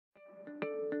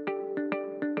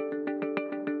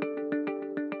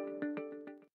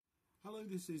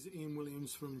this is Ian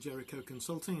Williams from Jericho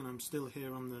Consulting, and I'm still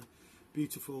here on the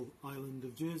beautiful island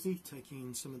of Jersey, taking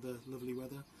in some of the lovely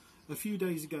weather. A few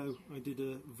days ago I did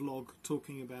a vlog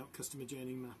talking about customer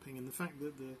journey mapping and the fact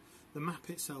that the map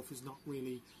itself is not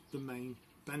really the main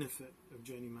benefit of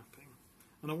journey mapping.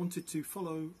 And I wanted to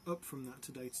follow up from that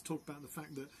today to talk about the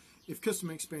fact that if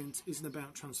customer experience isn't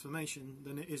about transformation,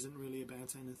 then it isn't really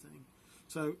about anything.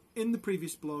 So in the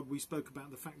previous blog we spoke about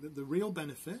the fact that the real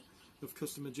benefit of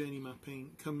customer journey mapping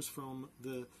comes from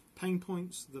the pain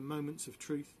points, the moments of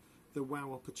truth, the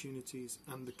wow opportunities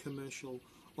and the commercial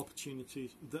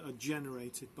opportunities that are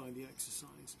generated by the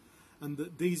exercise, and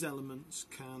that these elements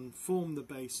can form the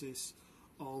basis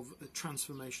of a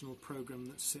transformational program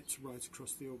that sits right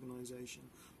across the organisation,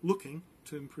 looking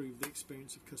to improve the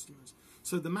experience of customers.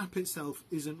 So the map itself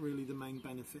isn't really the main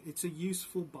benefit. It's a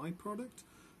useful byproduct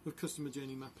of customer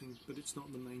journey mapping, but it's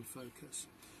not the main focus.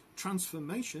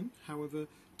 Transformation, however,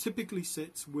 typically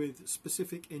sits with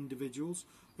specific individuals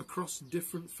across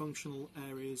different functional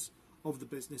areas of the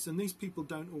business, and these people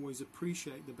don't always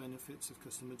appreciate the benefits of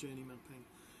customer journey mapping.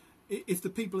 If the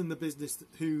people in the business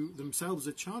who themselves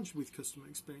are charged with customer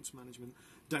experience management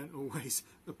don't always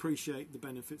appreciate the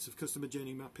benefits of customer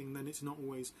journey mapping, then it's not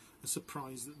always a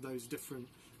surprise that those different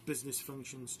business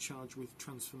functions charged with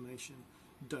transformation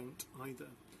don't either.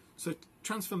 So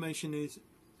transformation is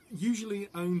usually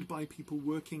owned by people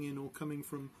working in or coming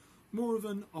from more of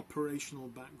an operational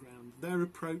background. Their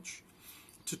approach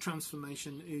to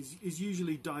transformation is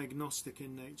usually diagnostic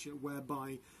in nature,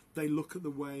 whereby they look at the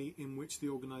way in which the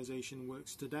organisation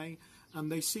works today and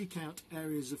they seek out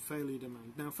areas of failure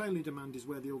demand. Now, failure demand is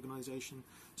where the organisation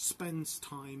spends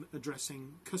time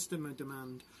addressing customer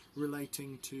demand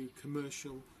relating to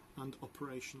commercial and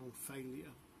operational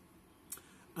failure.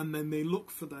 And then they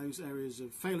look for those areas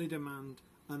of failure demand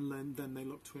and then they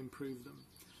look to improve them.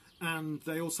 And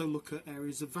they also look at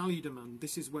areas of value demand.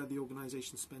 This is where the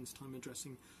organisation spends time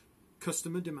addressing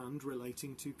customer demand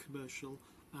relating to commercial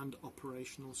and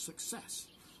operational success.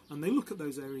 And they look at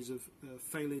those areas of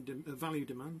value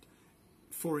demand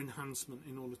for enhancement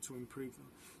in order to improve them.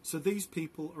 So these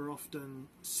people are often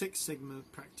Six Sigma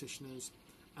practitioners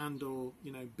and or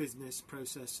business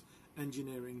process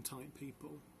engineering type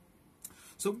people.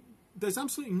 So there's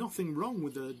absolutely nothing wrong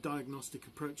with a diagnostic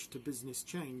approach to business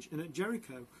change, and at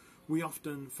Jericho we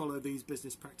often follow these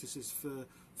business practices for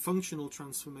functional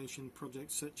transformation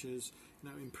projects such as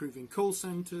improving call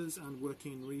centres and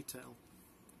working in retail.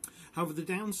 However, the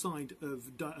downside of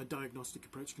a diagnostic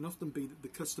approach can often be that the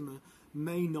customer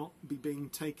may not be being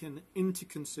taken into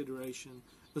consideration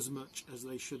as much as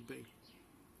they should be.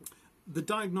 The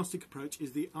diagnostic approach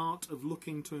is the art of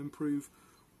looking to improve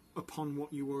upon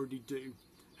what you already do.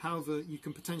 However, you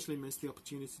can potentially miss the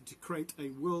opportunity to create a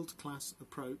world-class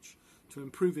approach to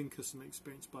improving customer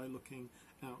experience by looking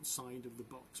outside of the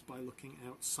box, by looking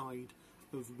outside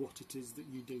of what it is that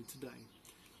you do today.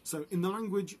 So in the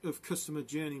language of customer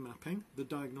journey mapping, the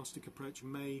diagnostic approach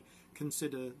may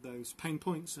consider those pain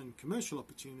points and commercial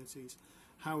opportunities,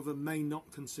 however may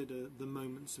not consider the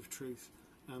moments of truth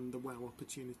and the wow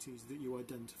opportunities that you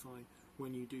identify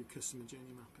when you do customer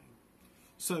journey mapping.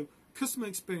 So customer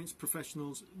experience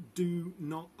professionals do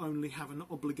not only have an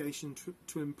obligation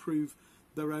to improve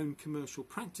their own commercial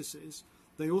practices,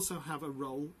 they also have a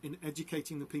role in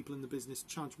educating the people in the business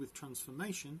charged with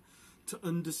transformation to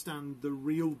understand the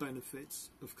real benefits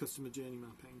of customer journey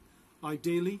mapping.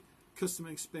 Ideally,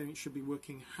 customer experience should be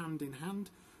working hand in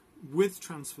hand with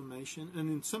transformation,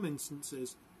 and in some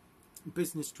instances,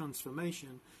 business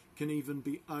transformation can even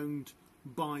be owned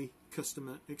by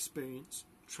customer experience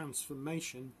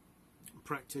transformation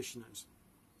practitioners.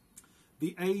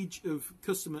 The age of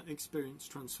customer experience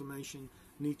transformation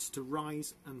needs to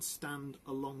rise and stand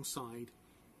alongside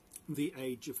the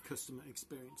age of customer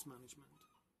experience management.